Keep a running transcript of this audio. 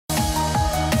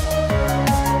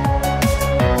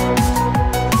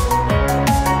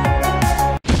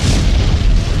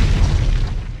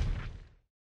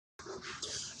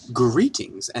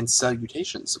Greetings and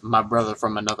salutations, my brother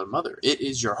from another mother. It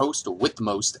is your host with the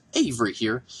most, Avery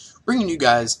here, bringing you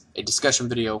guys a discussion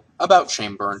video about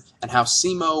Chamburn and how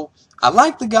Cimo, I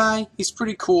like the guy, he's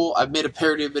pretty cool. I've made a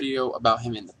parody video about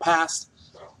him in the past,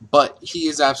 but he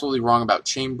is absolutely wrong about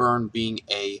Chamburn being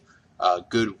a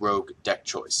good rogue deck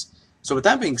choice. So with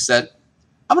that being said,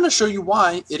 I'm going to show you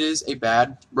why it is a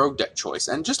bad rogue deck choice,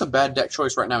 and just a bad deck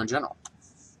choice right now in general.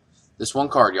 This one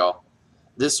card, y'all.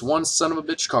 This one son of a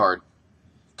bitch card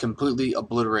completely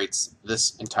obliterates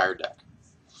this entire deck.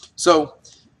 So,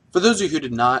 for those of you who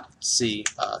did not see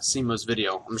Cimo's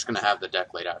video, I'm just going to have the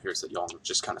deck laid out here so that y'all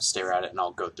just kind of stare at it and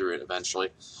I'll go through it eventually.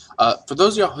 For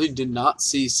those of y'all who did not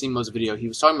see Cimo's video, he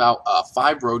was talking about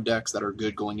 5 road decks that are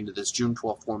good going into this June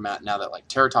 12th format now that like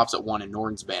Terratop's at 1 and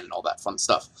Norn's banned and all that fun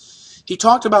stuff. He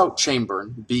talked about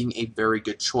Chamburn being a very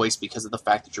good choice because of the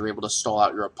fact that you're able to stall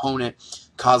out your opponent.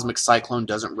 Cosmic Cyclone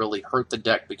doesn't really hurt the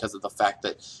deck because of the fact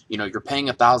that, you know, you're paying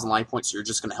 1,000 life points, so you're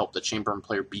just going to help the Chamburn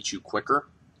player beat you quicker.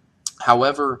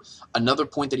 However, another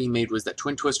point that he made was that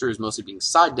Twin Twister is mostly being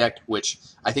side decked, which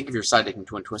I think if you're side decking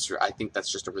Twin Twister, I think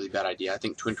that's just a really bad idea. I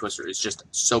think Twin Twister is just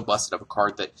so busted of a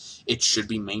card that it should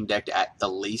be main decked at the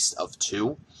least of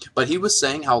 2. But he was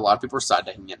saying how a lot of people are side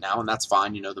decking it now, and that's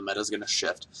fine. You know, the meta is going to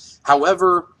shift.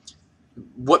 However,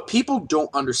 what people don't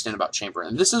understand about Chamburn,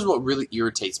 and this is what really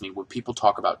irritates me when people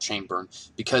talk about Chamburn,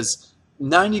 because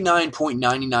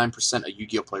 99.99% of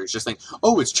Yu-Gi-Oh players just think,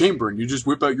 oh, it's Chamburn, you just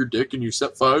whip out your deck and you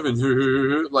set 5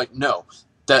 and like, no,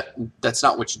 that's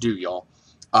not what you do, y'all.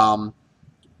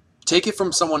 Take it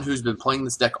from someone who's been playing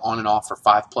this deck on and off for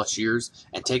 5+ years,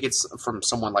 and take it from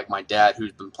someone like my dad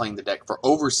who's been playing the deck for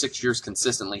over 6 years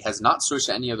consistently, has not switched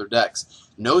to any other decks,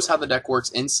 knows how the deck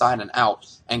works inside and out,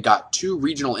 and got 2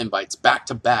 regional invites back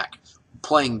to back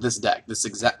playing this deck,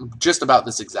 just about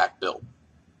this exact build.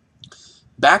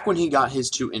 Back when he got his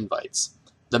 2 invites,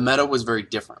 the meta was very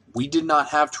different. We did not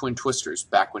have Twin Twisters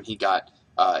back when he got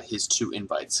his 2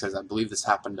 invites, because I believe this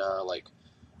happened like,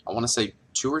 I want to say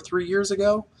 2 or 3 years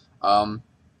ago.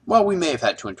 Well, we may have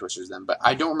had Twin Twisters then, but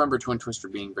I don't remember Twin Twister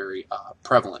being very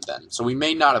prevalent then. So we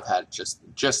may not have had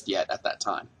just yet at that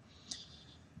time.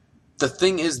 The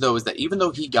thing is, though, is that even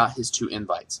though he got his 2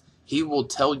 invites, he will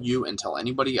tell you and tell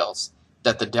anybody else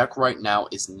that the deck right now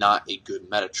is not a good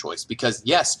meta choice. Because,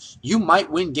 yes, you might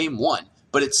win game 1,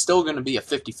 but it's still going to be a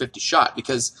 50-50 shot.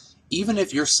 Because even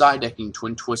if you're side decking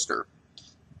Twin Twister,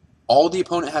 all the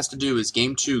opponent has to do is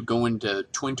game 2 go into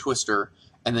Twin Twister,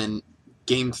 and then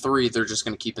game 3 they're just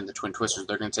going to keep in the Twin Twisters.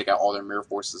 They're going to take out all their Mirror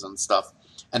Forces and stuff,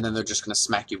 and then they're just going to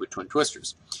smack you with Twin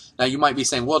Twisters. Now you might be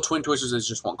saying, well, Twin Twisters is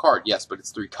just 1 card. Yes, but it's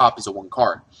 3 copies of 1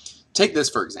 card. Take this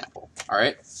for example,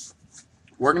 alright?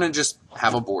 We're going to just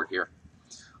have a board here.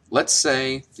 Let's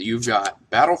say that you've got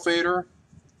Battle Fader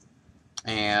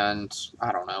and,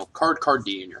 I don't know, Card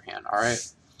D in your hand, alright?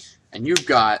 And you've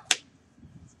got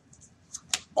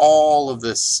all of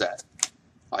this set.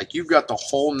 Like, you've got the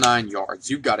whole 9 yards.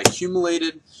 You've got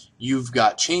Accumulated, you've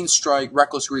got Chain Strike,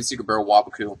 Reckless Greed, Secret Barrel,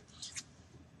 Waboku.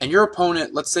 And your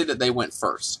opponent, let's say that they went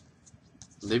first.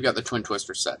 They've got the Twin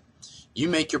Twister set. You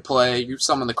make your play, you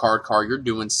summon the card, you're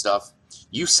doing stuff.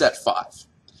 You set 5.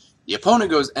 The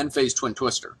opponent goes end phase Twin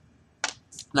Twister.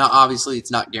 Now, obviously,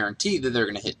 it's not guaranteed that they're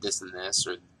going to hit this and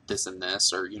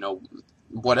this, or, you know,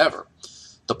 whatever.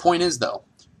 The point is, though,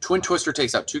 Twin Twister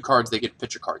takes out 2 cards, they get to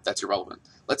pitch a card. That's irrelevant.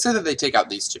 Let's say that they take out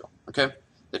these 2, okay?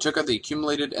 They took out the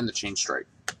Accumulated and the Chain Strike.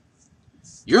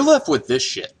 You're left with this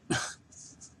shit.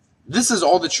 This is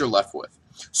all that you're left with.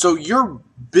 So your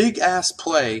big-ass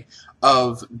play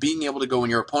of being able to go when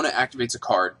your opponent activates a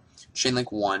card,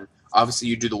 Chainlink 1, obviously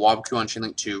you do the Waboku on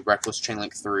Chainlink 2, Reckless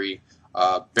Chainlink 3,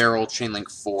 Barrel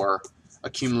Chainlink 4,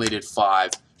 Accumulated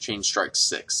 5, Chain Strike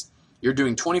 6. You're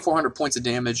doing 2,400 points of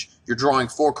damage, you're drawing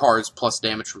 4 cards plus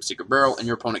damage from Secret Barrel, and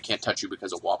your opponent can't touch you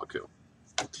because of Waboku.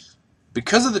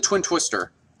 Because of the Twin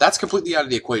Twister, that's completely out of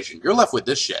the equation. You're left with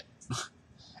this shit.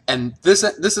 And this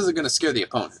isn't going to scare the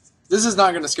opponent. This is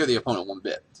not going to scare the opponent one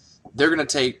bit. They're going to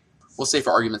take, we'll say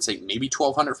for argument's sake, maybe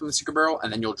 1,200 from the Secret Barrel,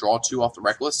 and then you'll draw 2 off the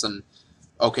Reckless, and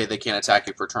okay, they can't attack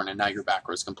you for a turn, and now your back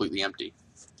row is completely empty.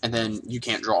 And then you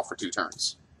can't draw for 2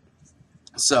 turns.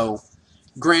 So,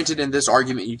 granted, in this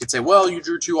argument, you could say, well, you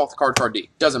drew 2 off the card D.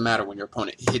 Doesn't matter when your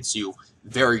opponent hits you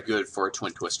very good for a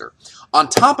Twin Twister. On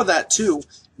top of that, too,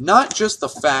 not just the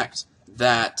fact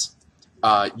that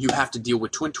you have to deal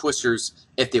with Twin Twisters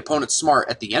if the opponent's smart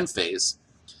at the end phase,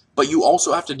 but you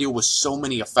also have to deal with so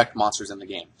many effect monsters in the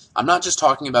game. I'm not just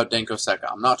talking about Denko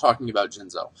Sekka. I'm not talking about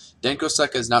Jinzo. Denko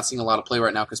Sekka is not seeing a lot of play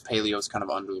right now because Paleo is kind of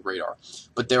under the radar.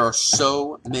 But there are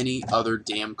so many other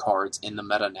damn cards in the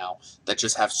meta now that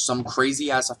just have some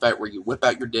crazy-ass effect where you whip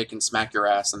out your dick and smack your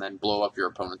ass and then blow up your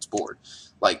opponent's board.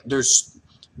 Like, there's...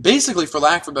 Basically, for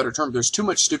lack of a better term, there's too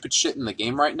much stupid shit in the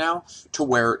game right now to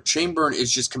where Chainburn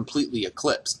is just completely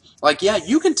eclipsed. Like, yeah,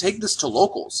 you can take this to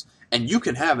locals, and you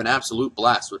can have an absolute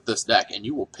blast with this deck, and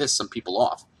you will piss some people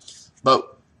off.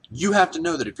 But you have to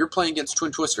know that if you're playing against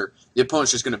Twin Twister, the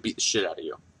opponent's just going to beat the shit out of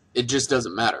you. It just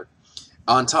doesn't matter.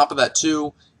 On top of that,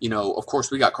 too, you know, of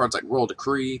course, we got cards like Royal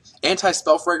Decree.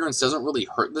 Anti-Spell Fragrance doesn't really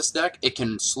hurt this deck. It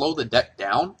can slow the deck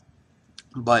down,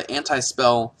 but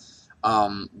Anti-Spell...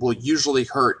 will usually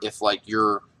hurt if like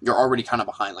you're already kind of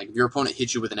behind. Like if your opponent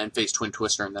hits you with an end phase Twin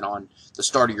Twister and then on the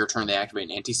start of your turn they activate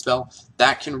an anti-spell,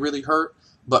 that can really hurt,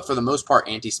 but for the most part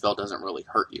anti-spell doesn't really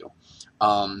hurt you.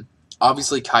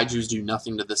 Obviously Kaijus do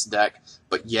nothing to this deck,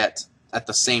 but yet at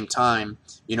the same time,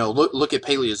 you know, look at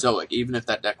Paleozoic, even if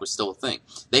that deck was still a thing.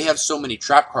 They have so many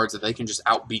trap cards that they can just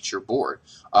outbeat your board.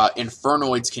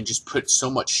 Infernoids can just put so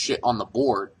much shit on the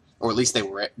board, or at least they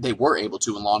were able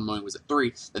to when Lawn Mowing was at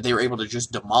 3, that they were able to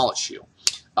just demolish you.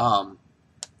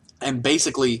 And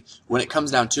basically, when it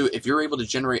comes down to it, if you're able to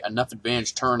generate enough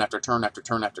advantage turn after turn after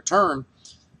turn after turn,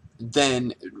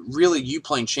 then really you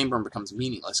playing Chainburn becomes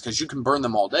meaningless, because you can burn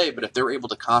them all day, but if they're able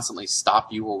to constantly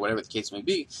stop you or whatever the case may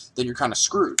be, then you're kind of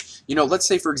screwed. You know, let's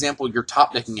say, for example, you're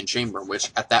top decking in Chainburn,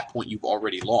 which at that point you've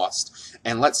already lost,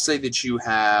 and let's say that you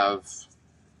have,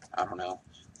 I don't know,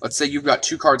 let's say you've got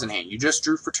 2 cards in hand. You just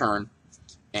drew for turn,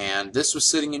 and this was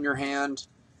sitting in your hand,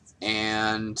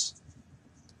 and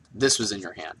this was in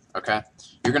your hand, okay?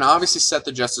 You're going to obviously set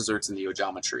the Just Desserts in the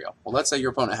Ojama Trio. Well, let's say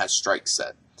your opponent has Strike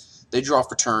set. They draw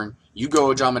for turn, you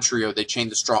go Ojama Trio, they chain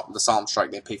the Solemn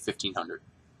Strike, they pay 1,500.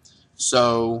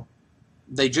 So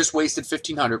they just wasted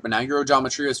 1,500, but now your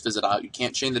Ojama Trio is fizzled out. You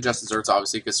can't chain the Just Desserts,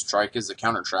 obviously, because Strike is a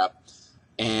counter trap.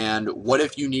 And what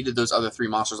if you needed those other 3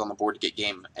 monsters on the board to get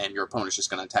game, and your opponent's just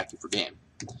going to attack you for game?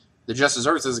 The Just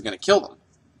Desserts isn't going to kill them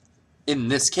in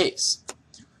this case.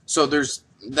 So there's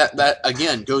that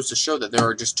again goes to show that there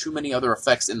are just too many other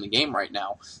effects in the game right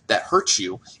now that hurt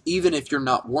you, even if you're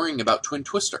not worrying about Twin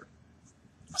Twister.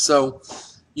 So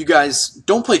you guys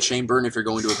don't play Chainburn if you're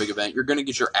going to a big event. You're going to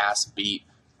get your ass beat.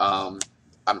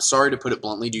 I'm sorry to put it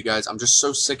bluntly to you guys. I'm just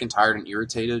so sick and tired and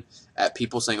irritated at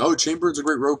people saying, oh, Chainburn's a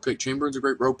great road pick. Chainburn's a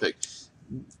great road pick.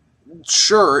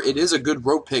 Sure, it is a good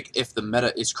road pick if the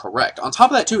meta is correct. On top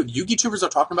of that, too, if YouTubers are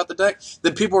talking about the deck,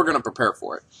 then people are going to prepare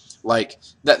for it. Like,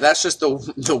 that's just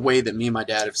the way that me and my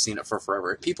dad have seen it for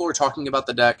forever. If people are talking about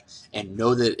the deck and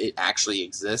know that it actually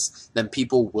exists, then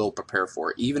people will prepare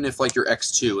for it. Even if, like, you're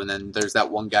X2 and then there's that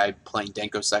one guy playing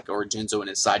Denko Sekka or Jinzo in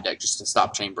his side deck just to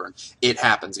stop Chainburn. It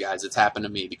happens, guys. It's happened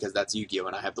to me because that's Yu-Gi-Oh!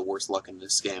 And I have the worst luck in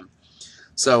this game.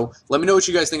 So, let me know what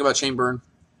you guys think about Chainburn.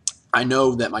 I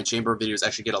know that my Chainburn videos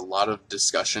actually get a lot of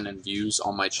discussion and views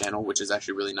on my channel, which is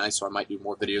actually really nice, so I might do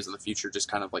more videos in the future,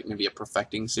 just kind of like maybe a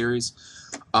perfecting series.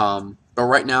 But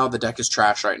right now, the deck is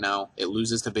trash right now. It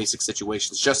loses to basic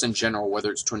situations, just in general,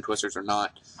 whether it's Twin Twisters or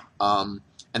not. And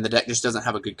the deck just doesn't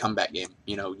have a good comeback game.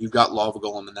 You know, you've got Lava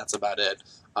Golem, and that's about it.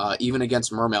 Even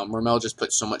against Mermail, Mermail just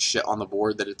puts so much shit on the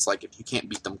board that it's like if you can't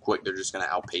beat them quick, they're just going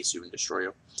to outpace you and destroy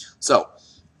you. So,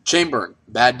 Chainburn,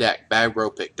 bad deck, bad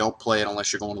road pick. Don't play it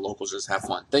unless you're going to locals. Just have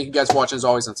fun. Thank you guys for watching as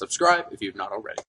always, and subscribe if you've not already.